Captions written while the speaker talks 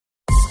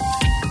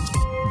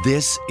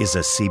This is a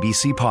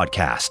CBC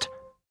podcast.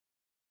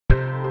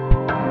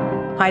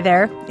 Hi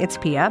there, it's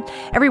Pia.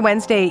 Every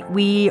Wednesday,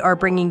 we are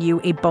bringing you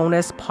a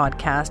bonus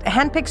podcast, a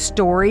handpicked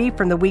story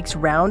from the week's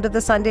round of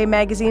the Sunday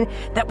magazine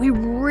that we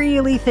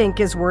really think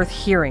is worth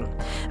hearing.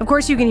 Of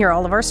course, you can hear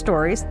all of our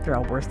stories, they're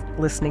all worth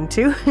listening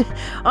to,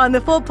 on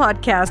the full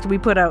podcast we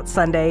put out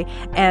Sunday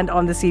and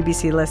on the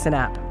CBC Listen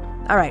app.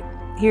 All right,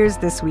 here's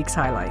this week's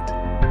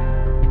highlight.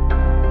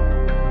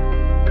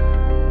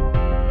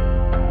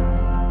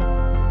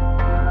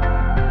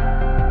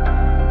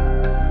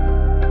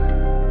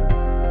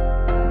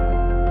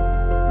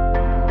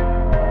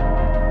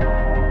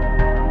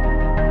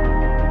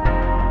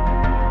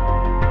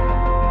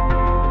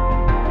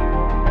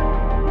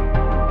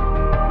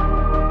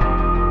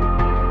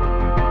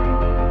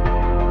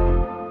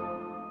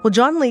 Well,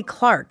 John Lee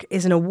Clark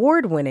is an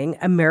award-winning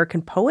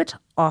American poet,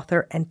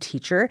 author, and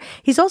teacher.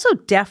 He's also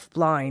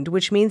deafblind,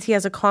 which means he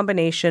has a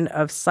combination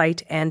of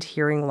sight and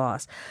hearing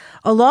loss.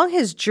 Along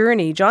his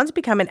journey, John's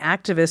become an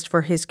activist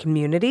for his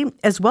community,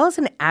 as well as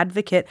an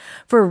advocate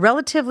for a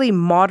relatively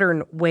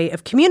modern way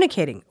of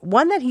communicating,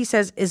 one that he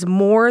says is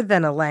more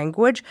than a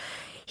language.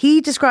 He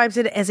describes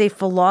it as a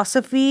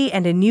philosophy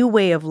and a new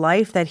way of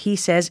life that he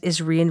says is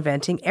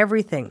reinventing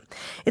everything.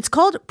 It's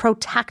called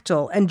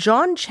Protactile, and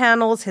John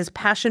channels his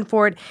passion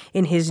for it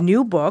in his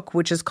new book,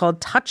 which is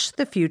called Touch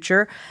the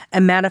Future,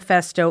 a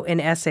manifesto in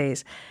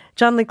essays.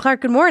 John Lee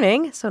Clark, good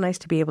morning. So nice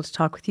to be able to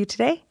talk with you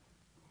today.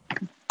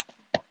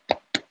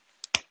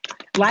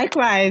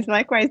 Likewise,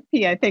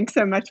 Pia. Thanks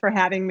so much for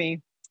having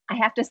me. I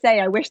have to say,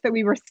 I wish that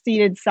we were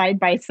seated side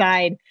by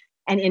side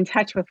and in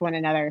touch with one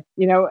another.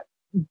 You know,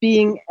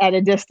 being at a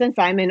distance,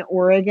 I'm in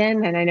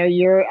Oregon and I know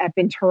you're up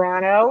in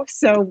Toronto.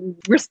 So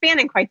we're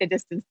spanning quite the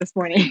distance this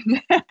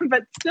morning,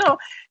 but still,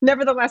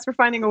 nevertheless, we're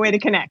finding a way to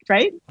connect,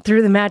 right?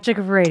 Through the magic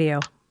of radio.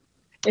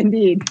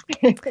 Indeed.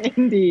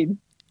 Indeed.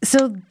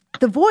 So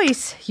the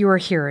voice you are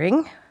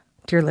hearing,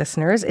 dear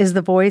listeners, is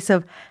the voice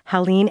of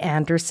Helene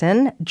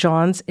Anderson,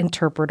 John's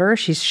interpreter.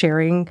 She's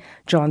sharing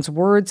John's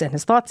words and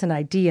his thoughts and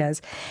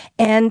ideas.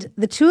 And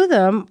the two of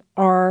them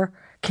are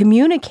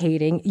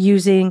communicating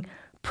using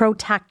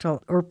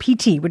Protactile, or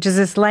PT, which is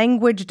this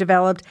language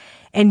developed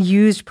and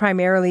used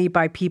primarily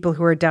by people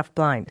who are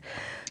deafblind.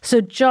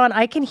 So, John,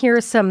 I can hear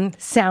some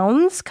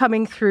sounds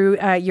coming through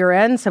your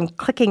end, some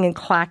clicking and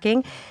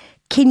clacking.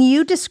 Can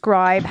you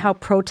describe how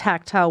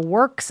Protactile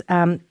works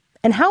and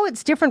how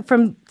it's different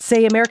from,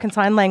 say, American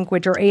Sign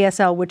Language or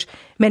ASL, which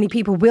many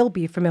people will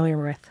be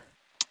familiar with?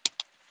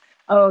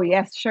 Oh,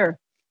 yes, sure.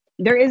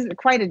 There is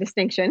quite a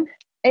distinction.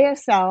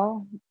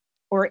 ASL,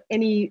 or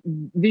any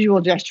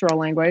visual gestural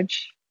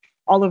language,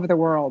 all over the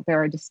world,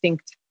 there are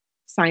distinct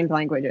sign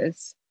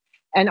languages.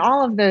 And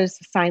all of those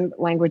sign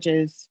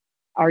languages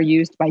are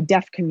used by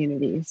deaf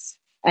communities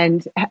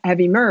and have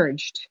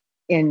emerged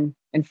in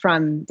and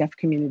from deaf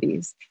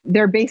communities.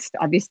 They're based,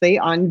 obviously,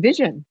 on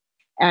vision.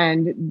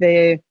 And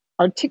the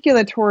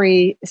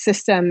articulatory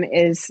system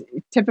is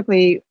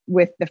typically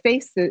with the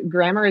face. The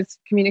grammar is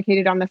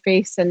communicated on the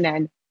face, and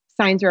then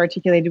signs are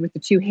articulated with the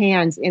two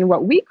hands in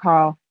what we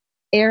call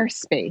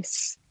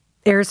airspace.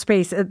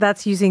 Airspace,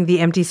 that's using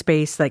the empty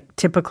space, like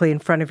typically in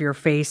front of your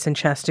face and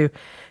chest to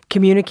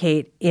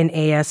communicate in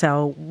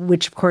ASL,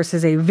 which of course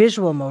is a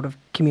visual mode of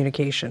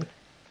communication.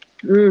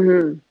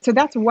 Mm-hmm. So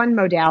that's one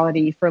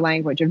modality for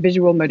language, a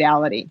visual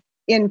modality.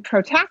 In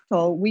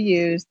Protactile, we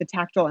use the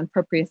tactile and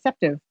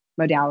proprioceptive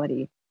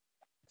modality.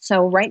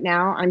 So right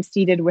now I'm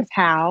seated with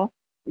Hal.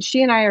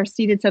 She and I are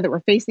seated so that we're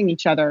facing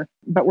each other,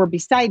 but we're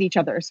beside each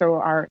other. So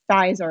our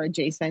thighs are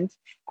adjacent.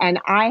 And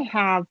I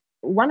have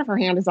one of her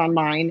hands is on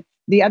mine.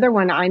 The other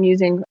one I'm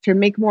using to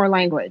make more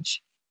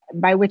language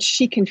by which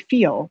she can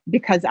feel,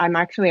 because I'm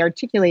actually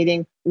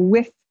articulating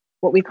with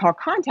what we call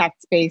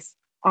contact space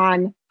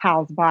on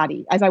Hal's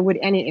body, as I would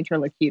any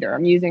interlocutor.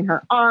 I'm using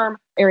her arm,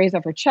 areas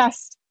of her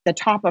chest, the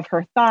top of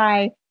her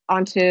thigh,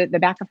 onto the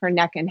back of her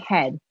neck and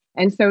head.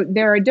 And so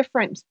there are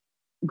different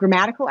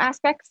grammatical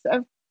aspects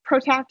of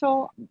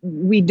Protactile.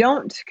 We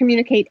don't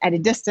communicate at a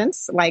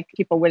distance like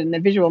people would in the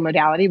visual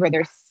modality, where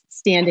they're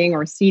standing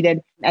or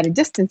seated at a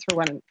distance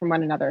from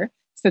one another,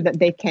 so that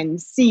they can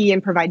see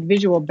and provide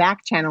visual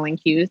back channeling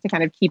cues to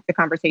kind of keep the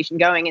conversation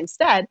going.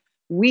 Instead,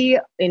 we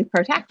in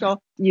Protactile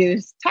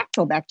use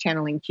tactile back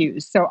channeling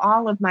cues. So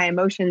all of my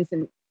emotions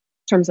in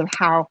terms of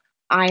how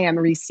I am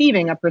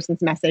receiving a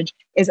person's message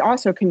is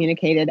also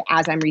communicated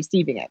as I'm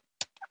receiving it.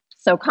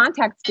 So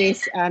contact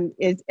space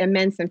is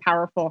immense and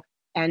powerful,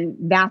 and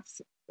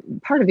that's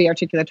part of the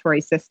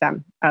articulatory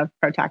system of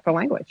Protactile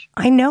language.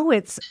 I know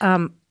it's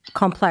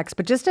complex,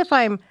 but just if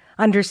I'm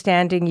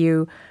understanding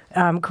you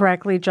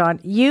correctly, John,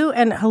 you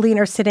and Helene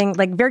are sitting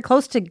like very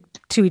close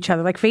to each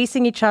other, like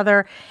facing each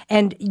other,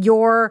 and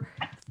you're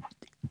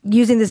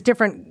using these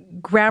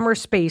different grammar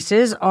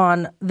spaces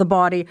on the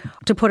body,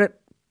 to put it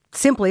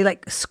simply,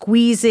 like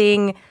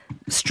squeezing,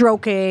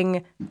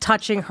 stroking,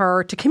 touching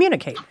her to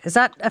communicate. Is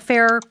that a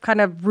fair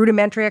kind of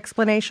rudimentary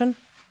explanation?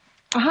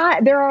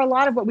 There are a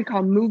lot of what we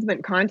call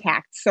movement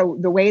contacts. So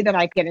the way that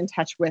I get in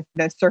touch with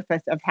the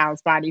surface of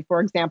Hal's body,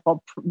 for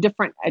example,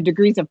 different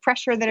degrees of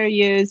pressure that are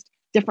used,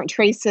 different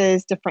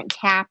traces, different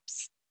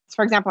taps.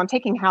 For example, I'm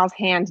taking Hal's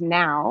hand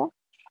now,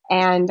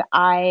 and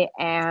I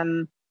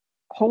am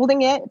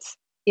holding it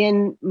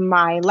in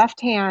my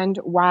left hand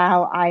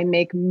while I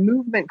make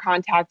movement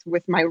contact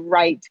with my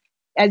right.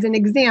 As an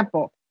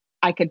example,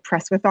 I could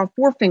press with all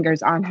four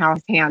fingers on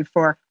Hal's hand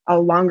for a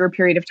longer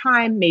period of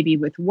time, maybe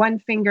with one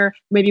finger,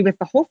 maybe with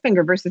the whole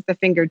finger versus the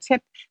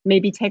fingertip,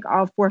 maybe take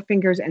all four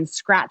fingers and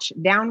scratch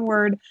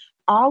downward.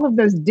 All of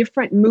those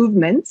different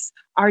movements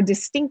are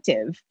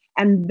distinctive,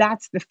 and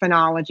that's the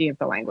phonology of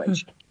the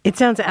language. It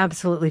sounds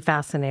absolutely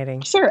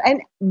fascinating. Sure.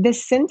 And the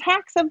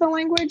syntax of the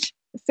language,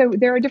 so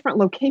there are different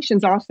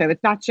locations also.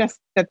 It's not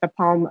just that the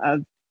palm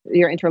of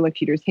your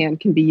interlocutor's hand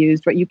can be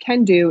used. What you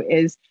can do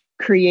is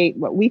create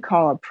what we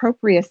call a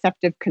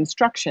proprioceptive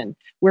construction,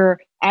 where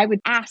I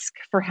would ask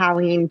for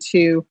Haleen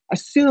to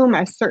assume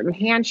a certain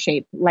hand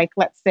shape, like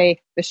let's say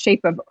the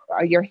shape of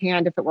your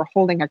hand if it were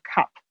holding a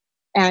cup.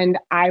 And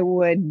I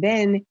would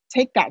then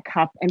take that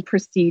cup and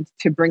proceed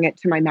to bring it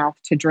to my mouth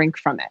to drink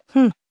from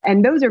it.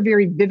 And those are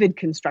very vivid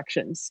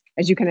constructions,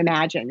 as you can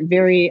imagine,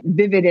 very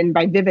vivid. And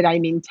by vivid, I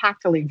mean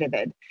tactily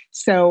vivid.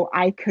 So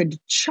I could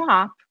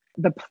chop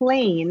the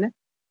plane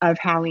of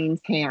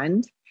Haleen's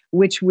hand,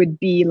 which would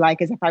be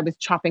like as if I was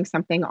chopping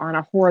something on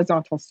a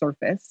horizontal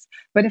surface.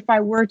 But if I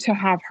were to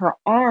have her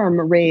arm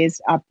raised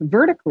up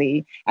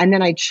vertically, and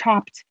then I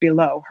chopped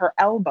below her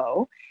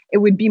elbow, it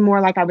would be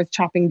more like I was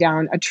chopping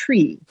down a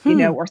tree,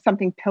 or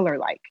something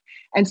pillar-like.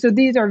 And so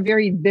these are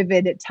very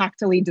vivid,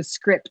 tactily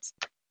descript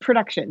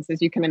productions,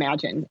 as you can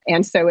imagine.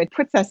 And so it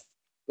puts us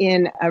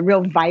in a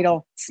real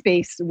vital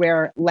space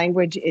where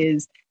language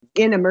is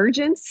in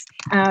emergence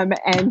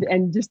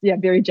and just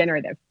very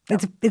generative. So.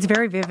 It's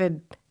very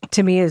vivid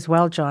to me as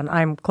well, John.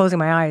 I'm closing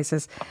my eyes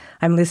as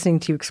I'm listening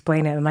to you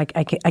explain it, and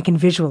I can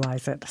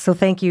visualize it. So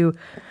thank you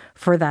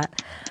for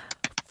that.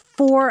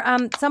 For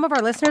some of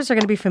our listeners are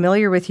going to be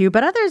familiar with you,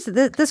 but others,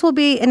 this will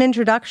be an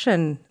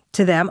introduction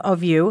to them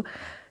of you.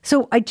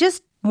 So I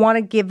just want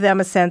to give them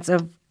a sense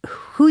of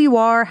who you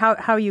are,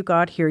 how you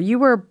got here. You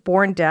were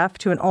born deaf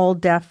to an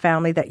all-deaf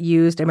family that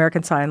used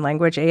American Sign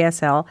Language,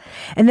 ASL.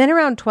 And then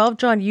around 12,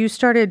 John, you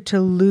started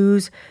to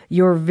lose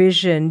your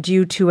vision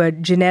due to a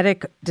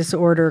genetic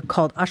disorder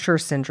called Usher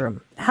syndrome.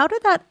 How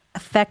did that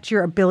affect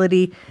your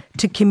ability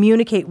to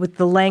communicate with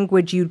the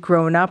language you'd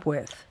grown up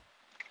with?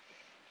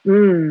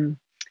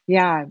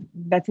 Yeah,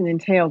 that's an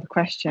entailed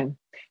question.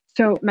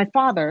 So my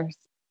father,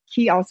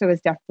 he also is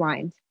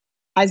deafblind,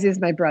 as is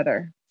my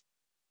brother.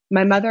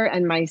 My mother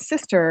and my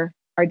sister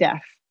are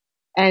deaf.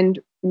 And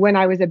when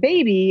I was a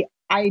baby,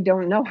 I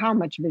don't know how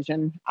much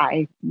vision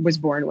I was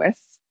born with,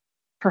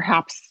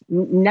 perhaps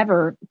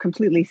never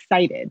completely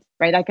sighted,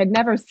 right? I could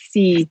never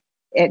see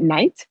at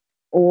night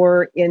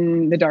or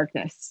in the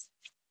darkness.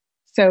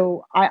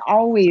 So I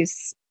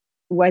always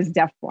was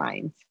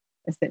deafblind,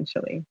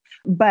 essentially.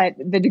 But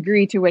the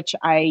degree to which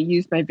I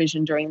used my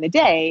vision during the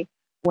day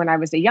when I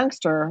was a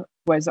youngster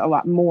was a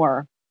lot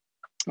more.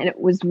 And it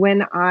was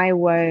when I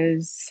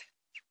was...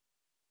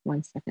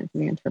 One second for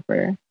the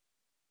interpreter.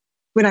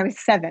 When I was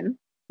 7,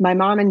 my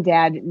mom and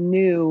dad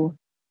knew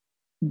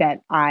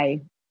that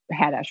I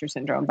had Usher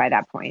syndrome by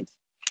that point.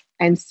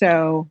 And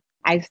so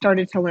I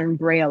started to learn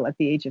Braille at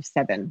the age of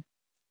 7.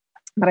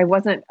 But I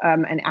wasn't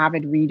an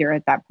avid reader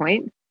at that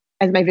point.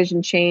 As my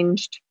vision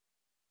changed,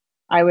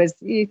 I was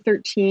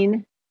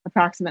 13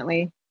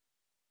 approximately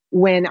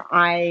when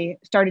I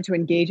started to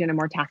engage in a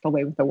more tactile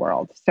way with the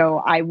world.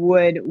 So I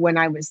would, when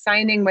I was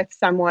signing with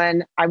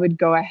someone, I would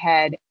go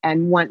ahead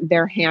and want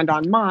their hand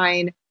on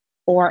mine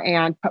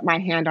and put my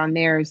hand on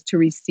theirs to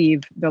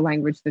receive the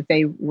language that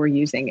they were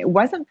using. It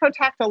wasn't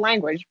protactile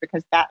language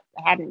because that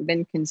hadn't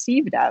been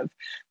conceived of,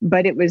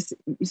 but it was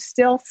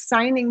still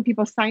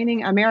people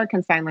signing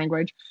American Sign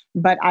Language,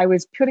 but I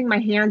was putting my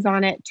hands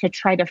on it to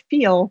try to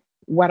feel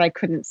what I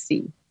couldn't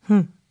see.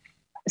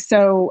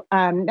 So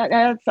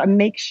that's a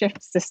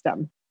makeshift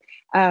system.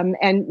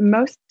 And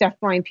most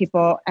deafblind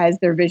people, as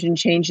their vision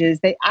changes,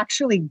 they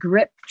actually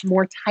grip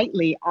more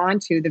tightly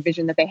onto the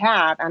vision that they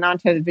have and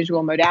onto the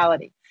visual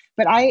modality.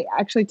 But I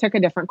actually took a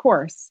different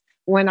course.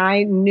 When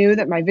I knew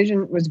that my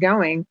vision was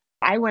going,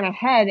 I went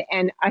ahead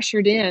and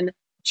ushered in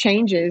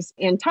changes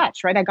in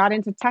touch, right? I got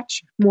into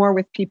touch more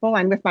with people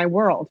and with my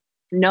world,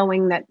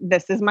 knowing that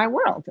this is my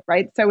world,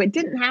 right? So it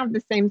didn't have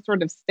the same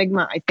sort of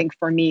stigma, I think,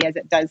 for me as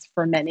it does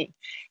for many.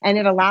 And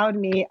it allowed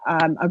me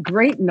a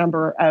great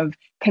number of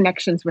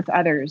connections with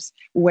others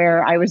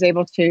where I was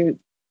able to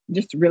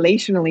just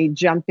relationally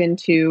jump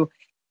into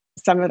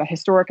some of the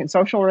historic and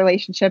social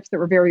relationships that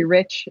were very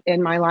rich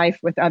in my life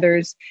with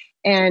others.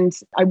 And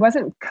I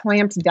wasn't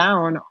clamped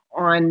down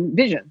on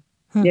vision.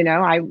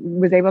 I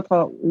was able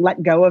to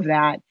let go of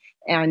that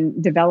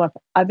and develop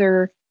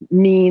other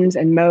means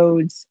and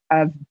modes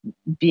of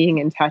being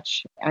in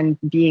touch and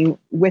being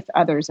with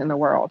others in the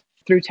world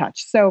through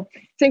touch. So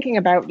thinking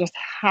about just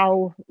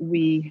how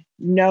we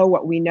know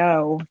what we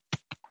know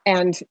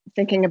And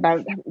thinking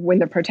about when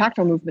the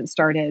Protactile movement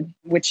started,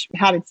 which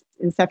had its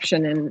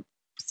inception in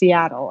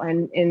Seattle.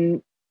 And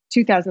in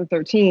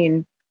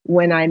 2013,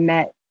 when I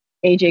met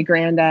AJ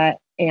Granda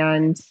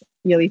and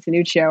Yalitza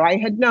Nuccio, I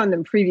had known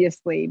them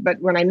previously, but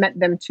when I met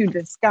them to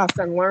discuss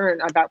and learn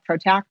about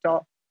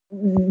Protactile,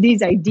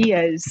 these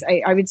ideas,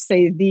 I would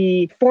say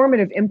the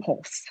formative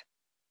impulse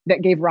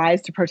that gave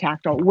rise to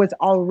Protactile was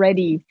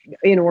already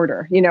in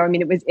order. I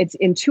mean, it's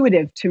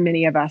intuitive to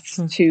many of us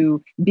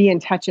to be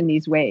in touch in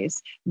these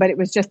ways, but it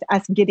was just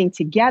us getting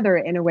together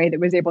in a way that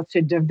was able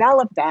to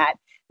develop that,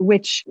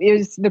 which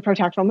is the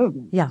Protactile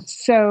movement. Yeah.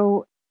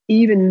 So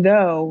even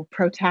though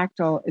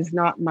Protactile is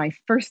not my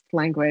first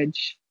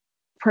language,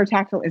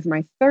 Protactile is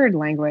my third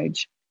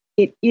language,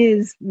 it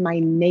is my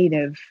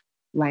native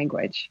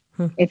language.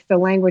 It's the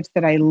language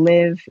that I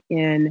live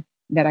in,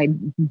 that I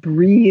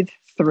breathe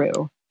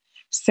through.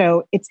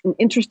 So it's an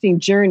interesting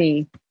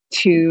journey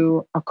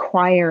to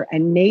acquire a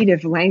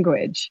native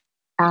language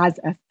as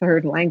a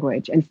third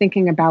language and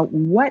thinking about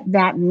what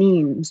that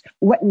means,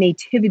 what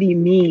nativity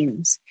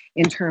means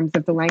in terms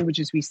of the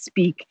languages we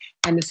speak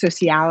and the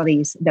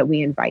socialities that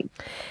we invite.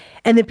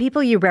 And the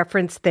people you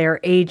referenced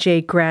there,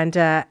 AJ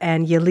Granda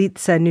and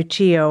Yalitza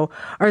Nuccio,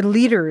 are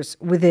leaders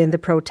within the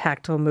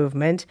Protactile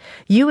movement.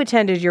 You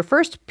attended your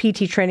first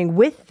PT training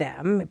with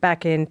them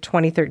back in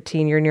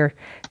 2013. You're in your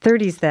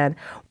 30s then.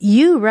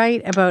 You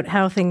write about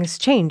how things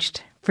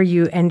changed for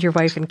you and your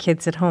wife and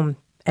kids at home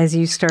as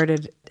you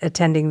started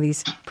attending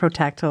these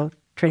Protactile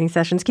training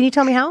sessions. Can you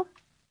tell me how?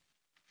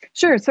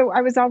 Sure. So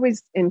I was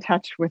always in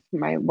touch with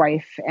my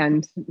wife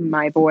and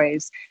my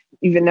boys,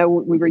 even though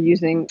we were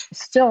using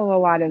still a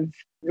lot of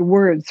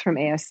words from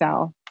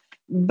ASL,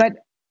 but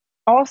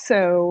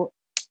also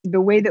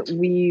the way that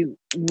we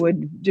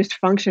would just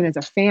function as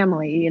a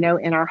family, in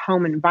our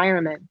home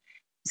environment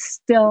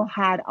still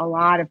had a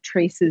lot of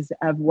traces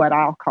of what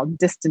I'll call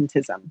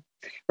distantism,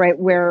 right?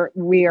 Where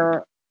we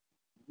are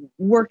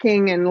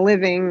working and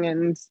living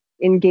and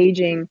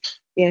engaging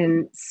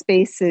in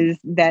spaces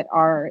that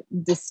are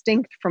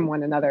distinct from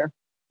one another,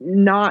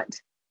 not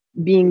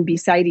being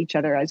beside each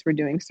other as we're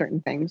doing certain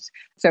things.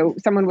 So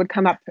someone would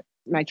come up,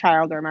 my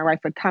child or my wife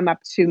would come up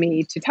to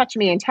me to touch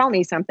me and tell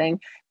me something,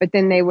 but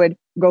then they would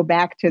go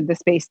back to the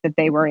space that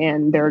they were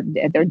in,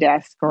 at their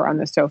desk or on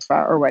the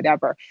sofa or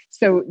whatever.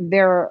 So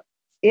there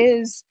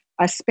is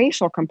a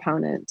spatial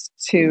component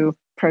to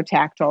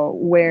Protactile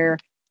where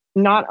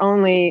not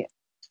only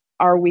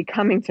are we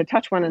coming to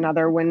touch one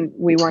another when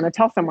we want to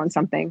tell someone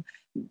something,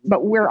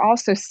 but we're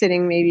also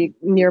sitting maybe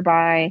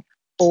nearby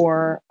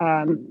or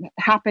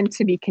happen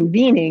to be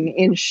convening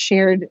in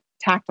shared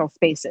tactile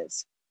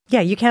spaces.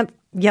 Yeah, you can't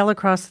yell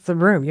across the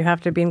room. You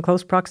have to be in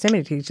close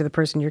proximity to the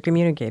person you're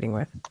communicating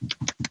with.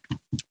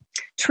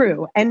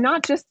 True. And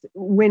not just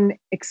when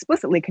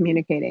explicitly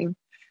communicating,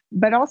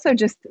 but also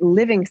just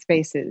living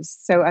spaces.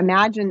 So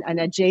imagine an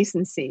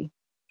adjacency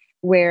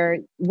where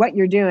what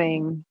you're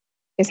doing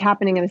is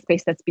happening in a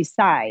space that's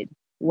beside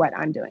what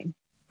I'm doing.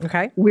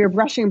 Okay. We're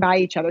brushing by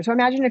each other. So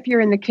imagine if you're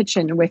in the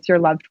kitchen with your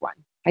loved one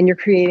and you're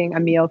creating a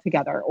meal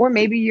together, or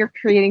maybe you're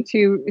creating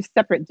two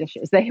separate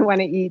dishes. They want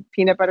to eat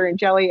peanut butter and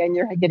jelly and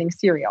you're getting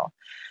cereal.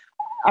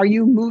 Are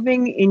you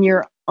moving in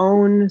your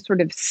own sort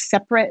of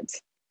separate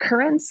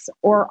currents,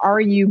 or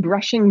are you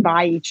brushing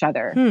by each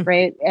other,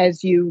 right?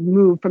 As you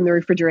move from the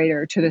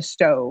refrigerator to the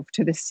stove,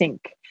 to the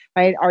sink,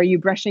 right? Are you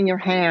brushing your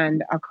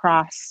hand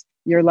across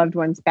your loved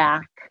one's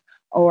back?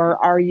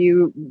 Or are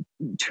you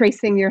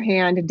tracing your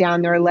hand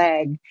down their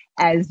leg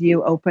as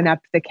you open up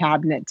the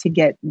cabinet to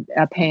get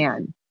a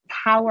pan?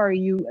 How are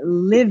you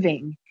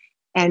living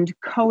and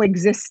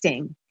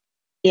coexisting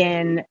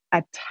in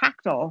a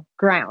tactile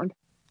ground?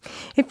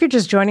 If you're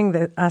just joining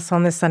us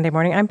on this Sunday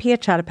morning, I'm Pia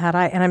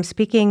Chattopadhyay, and I'm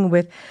speaking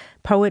with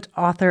poet,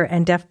 author,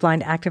 and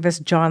deafblind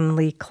activist John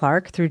Lee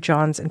Clark through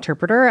John's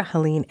interpreter,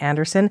 Helene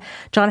Anderson.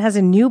 John has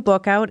a new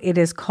book out. It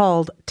is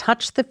called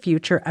Touch the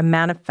Future, a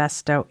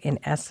Manifesto in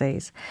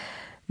Essays.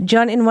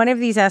 John, in one of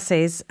these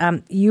essays,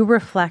 you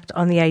reflect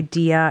on the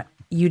idea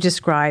you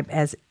describe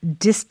as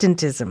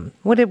distantism.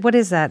 What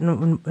is that,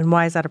 and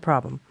why is that a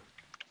problem?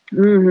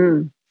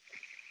 Mm-hmm.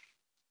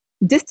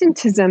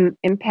 Distantism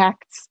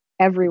impacts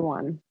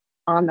everyone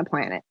on the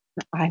planet,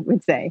 I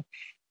would say.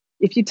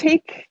 If you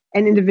take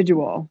an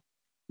individual,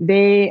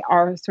 they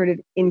are sort of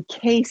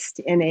encased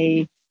in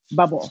a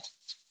bubble,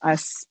 a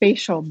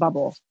spatial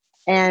bubble.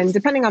 And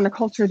depending on the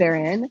culture they're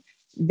in,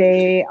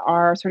 they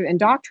are sort of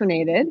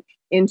indoctrinated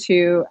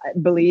into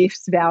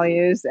beliefs,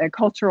 values, a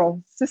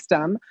cultural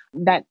system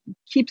that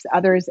keeps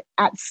others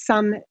at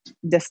some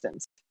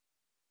distance.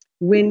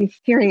 When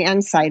hearing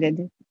and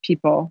sighted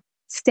people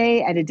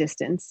stay at a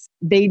distance,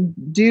 they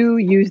do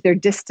use their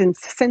distance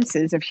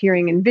senses of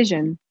hearing and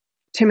vision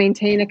to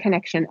maintain a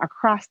connection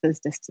across those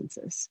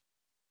distances.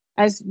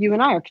 As you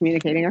and I are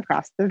communicating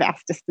across the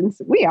vast distance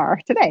we are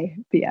today,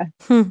 Pia.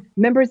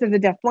 Members of the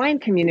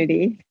deafblind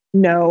community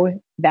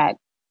know that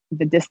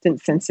the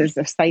distant senses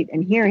of sight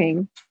and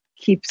hearing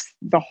keeps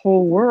the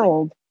whole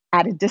world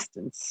at a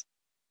distance.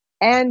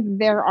 And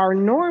there are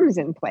norms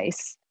in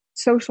place,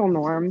 social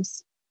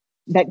norms,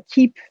 that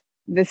keep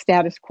the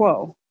status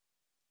quo.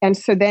 And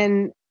so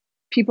then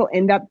people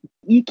end up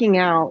eking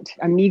out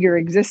a meager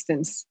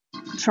existence,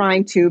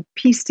 trying to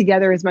piece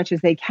together as much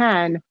as they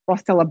can while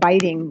still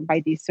abiding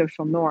by these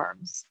social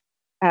norms.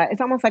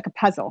 It's almost like a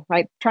puzzle,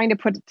 right? Trying to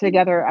put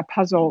together a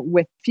puzzle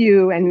with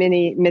few and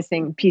many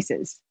missing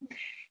pieces.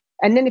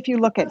 And then if you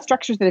look at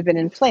structures that have been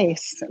in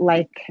place,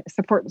 like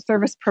support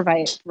service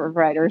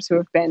providers who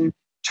have been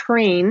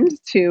trained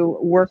to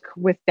work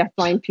with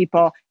deafblind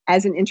people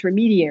as an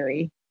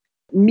intermediary,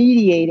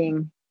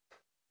 mediating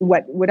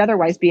what would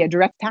otherwise be a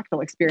direct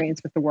tactile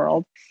experience with the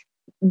world,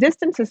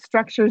 distances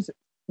structures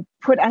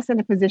put us in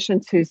a position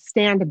to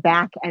stand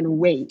back and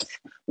wait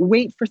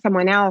for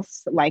someone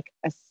else, like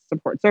a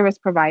support service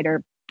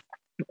provider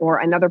or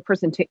another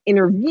person, to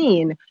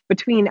intervene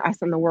between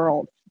us and the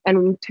world.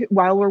 And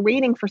while we're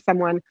waiting for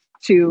someone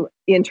to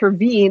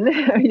intervene,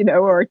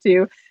 or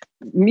to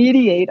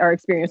mediate our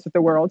experience with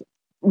the world,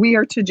 we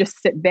are to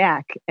just sit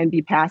back and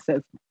be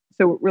passive.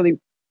 So really,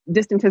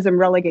 distantism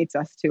relegates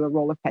us to a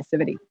role of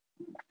passivity.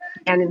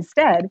 And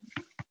instead,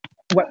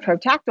 what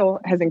Protactile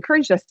has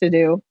encouraged us to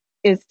do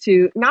is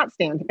to not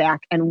stand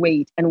back and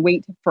wait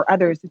for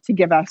others to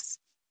give us,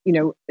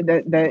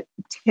 the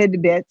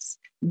tidbits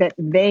that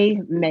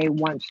they may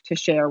want to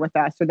share with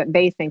us or that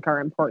they think are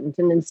important.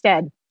 And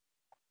instead,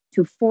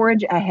 to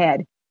forge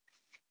ahead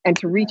and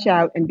to reach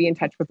out and be in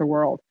touch with the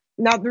world.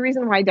 Now, the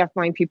reason why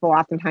deafblind people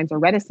oftentimes are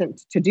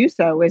reticent to do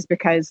so is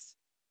because,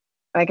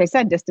 like I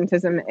said,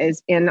 distantism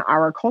is in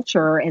our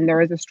culture and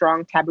there is a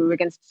strong taboo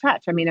against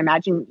touch. I mean,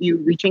 imagine you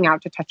reaching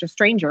out to touch a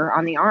stranger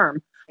on the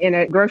arm in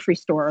a grocery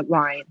store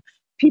line.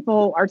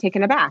 People are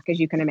taken aback, as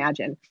you can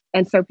imagine.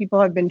 And so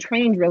people have been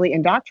trained, really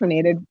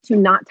indoctrinated to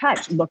not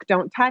touch. Look,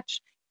 don't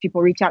touch.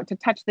 People reach out to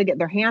touch, they get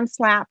their hand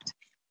slapped.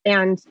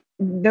 And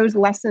those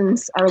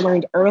lessons are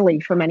learned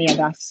early for many of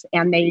us,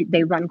 and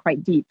they run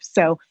quite deep.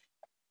 So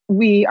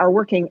we are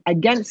working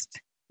against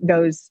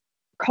those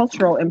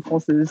cultural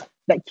impulses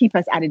that keep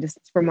us at a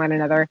distance from one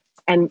another.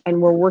 And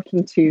we're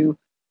working to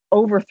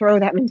overthrow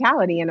that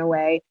mentality in a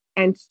way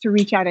and to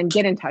reach out and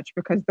get in touch,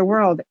 because the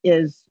world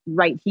is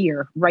right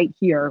here,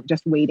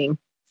 just waiting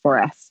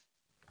for us.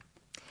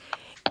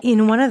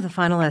 In one of the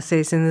final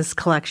essays in this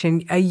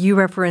collection, you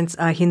reference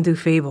a Hindu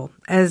fable.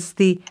 As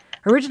the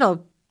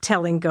original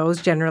telling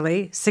goes,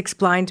 generally, 6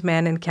 blind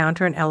men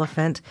encounter an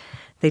elephant.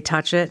 They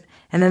touch it,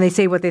 and then they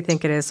say what they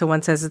think it is. So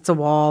one says it's a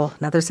wall,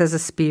 another says a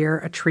spear,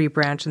 a tree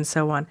branch, and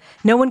so on.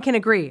 No one can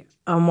agree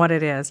on what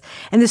it is.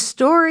 And the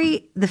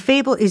story, the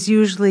fable, is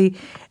usually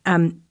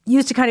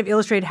used to kind of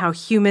illustrate how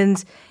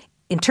humans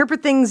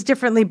interpret things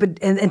differently,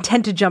 and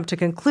tend to jump to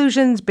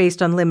conclusions based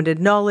on limited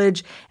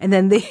knowledge, and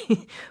then they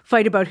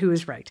fight about who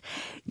is right.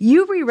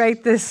 You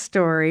rewrite this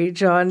story,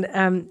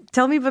 John.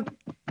 Tell me about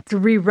the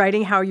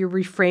rewriting, how you're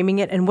reframing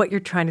it, and what you're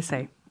trying to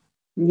say.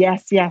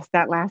 Yes,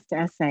 that last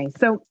essay.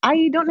 So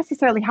I don't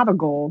necessarily have a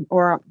goal,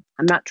 or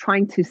I'm not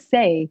trying to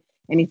say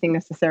anything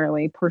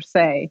necessarily per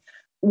se.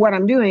 What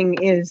I'm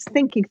doing is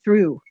thinking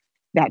through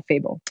that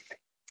fable.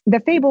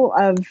 The fable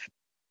of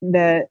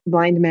the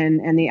blind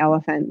men and the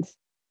elephant,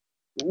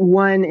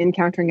 one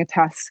encountering a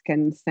tusk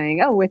and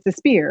saying, oh, it's a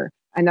spear.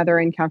 Another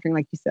encountering,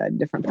 like you said,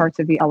 different parts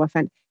of the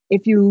elephant.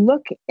 If you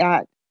look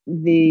at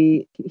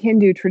the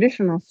Hindu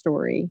traditional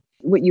story,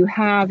 what you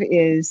have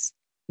is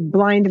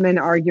blind men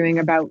arguing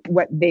about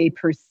what they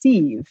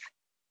perceive.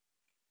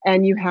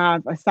 And you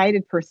have a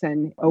sighted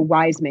person, a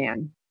wise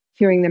man,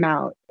 hearing them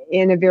out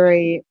in a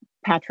very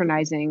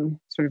patronizing,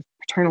 sort of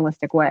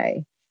paternalistic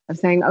way of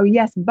saying, oh,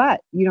 yes,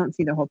 but you don't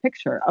see the whole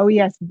picture. Oh,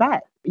 yes,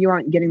 but you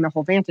aren't getting the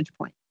whole vantage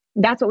point.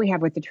 That's what we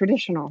have with the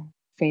traditional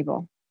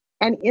fable.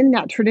 And in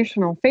that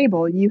traditional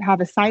fable, you have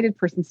a sighted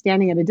person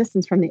standing at a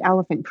distance from the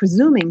elephant,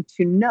 presuming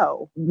to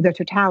know the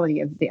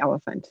totality of the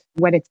elephant,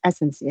 what its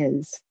essence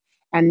is,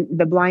 and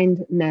the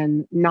blind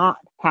men not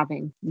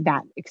having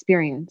that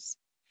experience.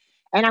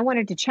 And I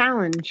wanted to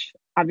challenge,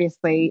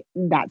 obviously,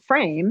 that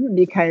frame,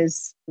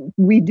 because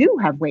we do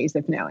have ways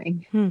of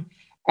knowing.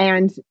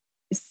 And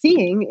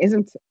seeing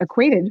isn't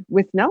equated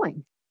with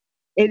knowing.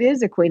 It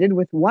is equated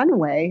with one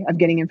way of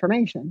getting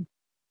information.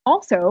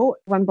 Also,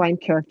 one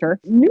blind character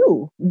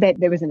knew that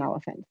there was an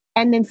elephant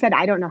and then said,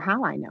 I don't know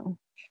how I know,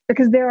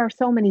 because there are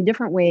so many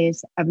different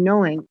ways of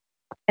knowing.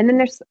 And then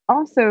there's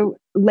also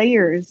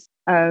layers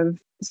of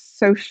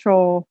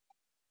social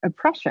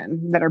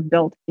oppression that are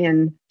built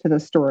into the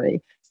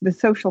story. So the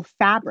social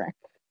fabric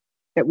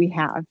that we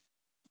have.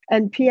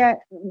 And Pia,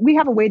 we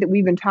have a way that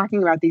we've been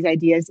talking about these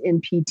ideas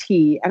in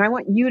PT, and I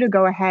want you to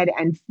go ahead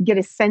and get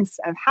a sense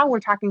of how we're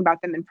talking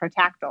about them in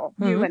Protactile,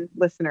 you and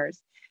listeners.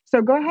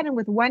 So go ahead and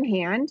with one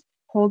hand,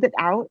 hold it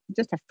out,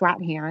 just a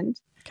flat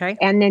hand. Okay.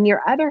 And then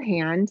your other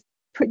hand,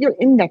 put your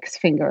index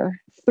finger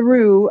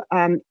through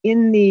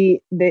in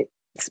the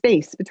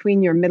space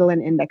between your middle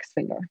and index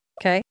finger.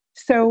 Okay.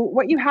 So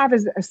what you have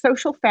is a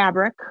social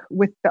fabric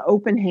with the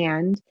open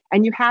hand,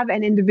 and you have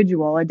an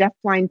individual, a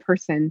deafblind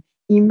person,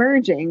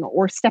 emerging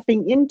or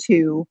stepping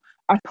into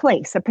a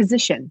place, a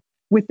position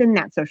within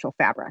that social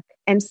fabric.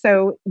 And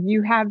so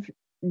you have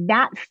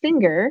that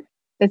finger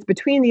that's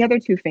between the other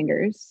two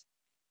fingers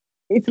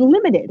it's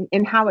limited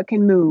in how it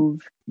can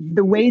move,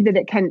 the way that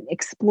it can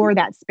explore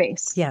that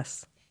space.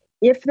 Yes.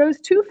 If those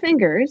two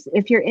fingers,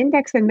 if your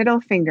index and middle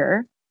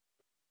finger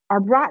are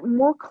brought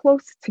more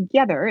close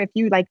together, if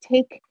you like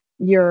take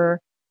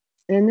your,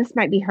 and this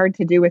might be hard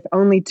to do with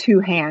only two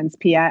hands,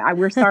 Pia.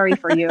 We're sorry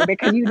for you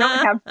because you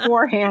don't have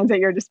four hands at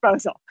your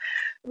disposal.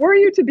 Were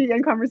you to be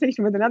in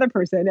conversation with another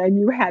person and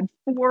you had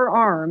four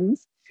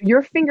arms,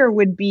 your finger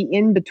would be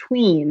in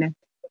between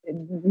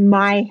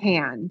my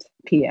hand,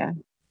 Pia,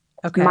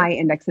 my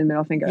index and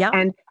middle finger. Yep.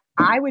 And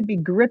I would be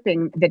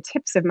gripping the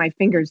tips of my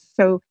fingers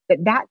so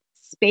that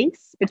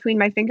space between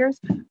my fingers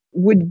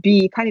would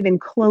be kind of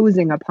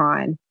enclosing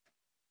upon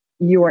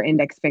your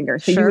index finger.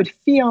 So you would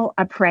feel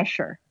a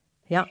pressure.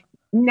 Yeah.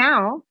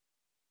 Now,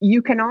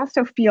 you can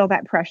also feel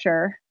that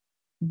pressure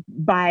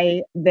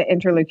by the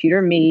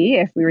interlocutor, me,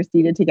 if we were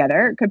seated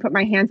together, could put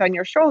my hands on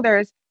your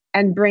shoulders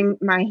and bring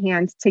my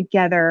hands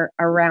together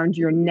around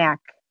your neck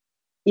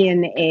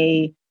in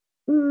a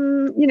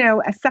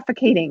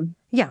suffocating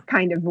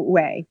kind of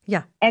way.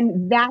 Yeah.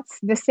 And that's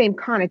the same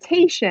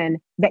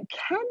connotation that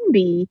can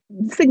be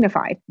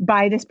signified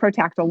by this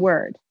protactile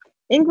word.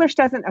 English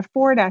doesn't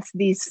afford us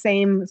these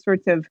same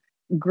sorts of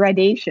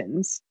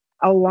gradations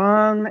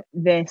along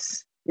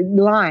this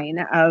line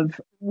of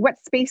what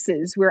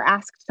spaces we're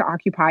asked to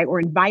occupy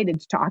or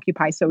invited to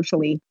occupy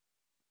socially,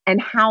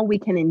 and how we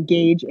can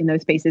engage in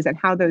those spaces, and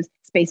how those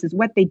spaces,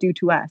 what they do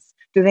to us.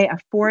 Do they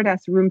afford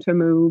us room to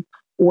move,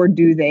 or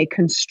do they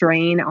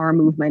constrain our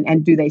movement,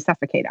 and do they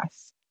suffocate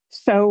us?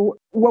 So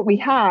what we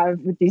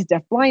have with these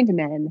deafblind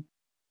men,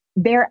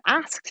 they're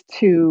asked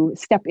to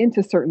step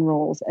into certain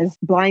roles as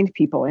blind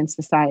people in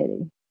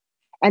society.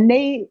 And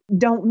they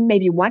don't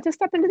maybe want to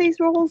step into these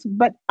roles,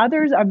 but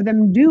others of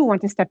them do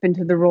want to step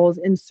into the roles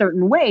in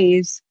certain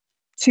ways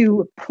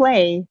to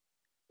play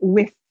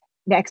with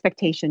the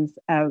expectations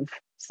of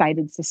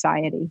sighted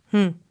society.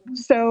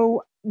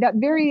 So that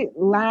very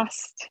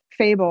last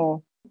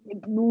fable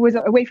was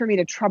a way for me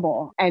to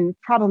trouble and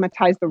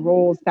problematize the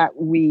roles that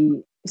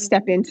we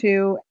step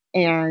into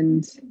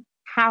and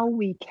how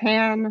we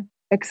can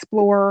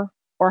explore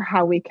or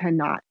how we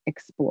cannot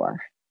explore.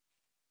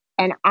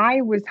 And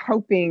I was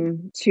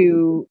hoping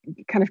to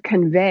kind of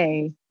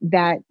convey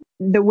that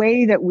the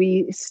way that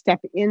we step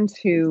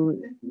into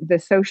the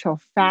social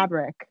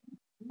fabric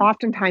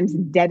oftentimes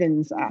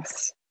deadens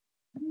us.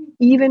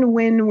 Even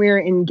when we're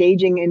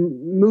engaging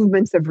in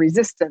movements of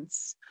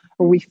resistance,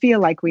 or we feel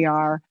like we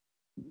are,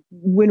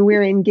 when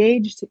we're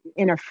engaged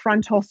in a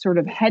frontal sort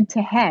of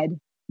head-to-head,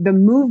 the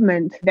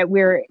movement that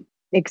we're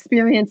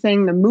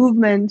experiencing, the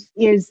movement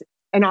is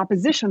an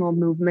oppositional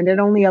movement. It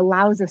only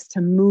allows us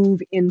to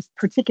move in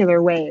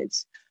particular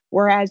ways.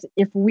 Whereas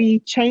if we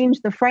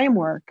change the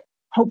framework,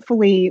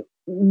 hopefully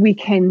we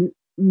can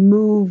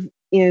move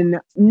in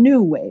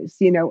new ways,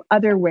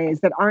 other ways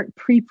that aren't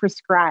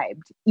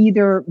pre-prescribed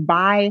either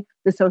by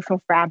the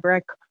social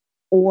fabric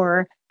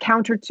or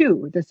counter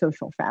to the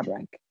social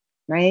fabric,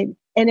 right?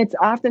 And it's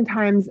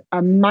oftentimes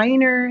a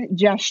minor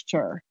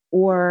gesture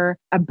or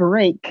a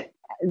break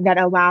that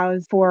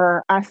allows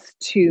for us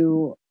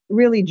to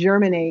really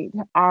germinate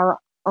our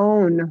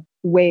own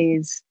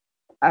ways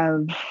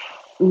of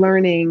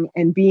learning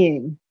and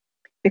being.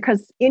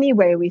 Because any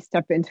way we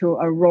step into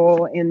a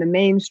role in the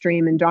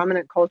mainstream and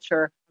dominant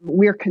culture,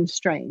 we're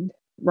constrained,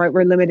 right?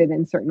 We're limited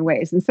in certain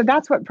ways. And so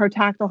that's what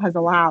Protactile has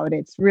allowed.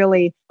 It's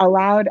really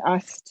allowed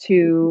us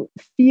to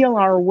feel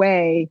our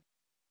way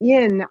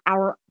in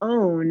our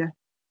own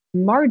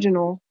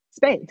marginal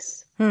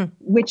space,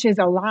 which is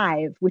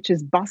alive, which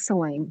is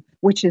bustling,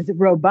 which is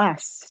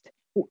robust.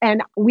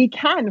 And we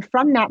can,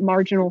 from that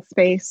marginal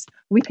space,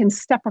 we can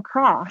step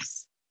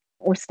across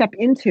or step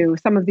into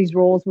some of these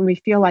roles when we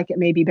feel like it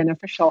may be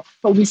beneficial,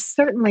 but we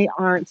certainly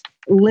aren't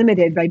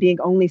limited by being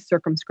only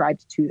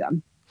circumscribed to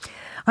them.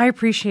 I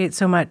appreciate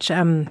so much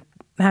having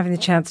the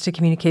chance to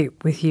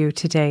communicate with you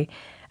today.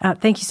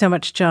 Thank you so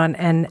much, John.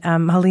 And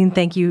Helene,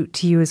 thank you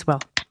to you as well.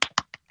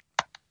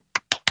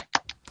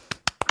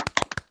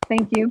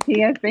 Thank you,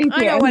 Pia. Thank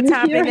you. I know what's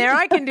happening there.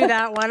 I can do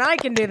that one.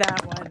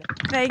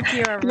 Thank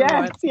you,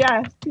 everyone.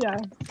 Yes.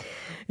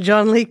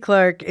 John Lee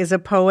Clark is a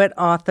poet,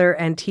 author,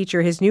 and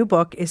teacher. His new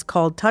book is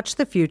called Touch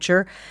the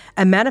Future,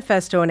 a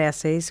manifesto and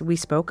essays. We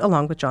spoke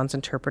along with John's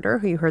interpreter,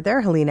 who you heard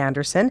there, Helene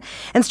Anderson.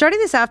 And starting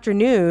this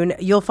afternoon,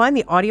 you'll find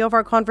the audio of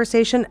our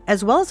conversation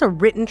as well as a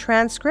written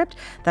transcript.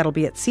 That'll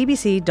be at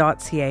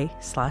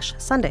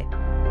cbc.ca/Sunday.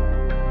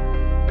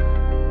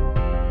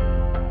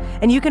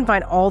 And you can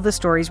find all the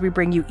stories we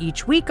bring you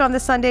each week on the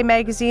Sunday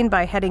magazine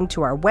by heading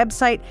to our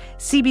website,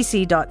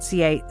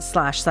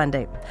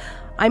 cbc.ca/Sunday.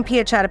 I'm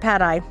Pia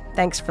Chattopadhyay.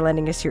 Thanks for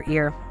lending us your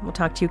ear. We'll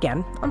talk to you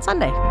again on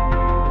Sunday.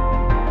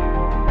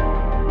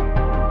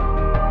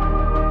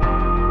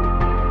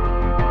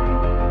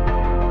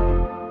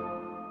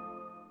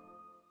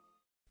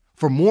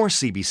 For more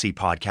CBC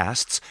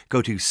podcasts,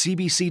 go to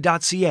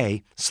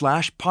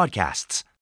cbc.ca/podcasts.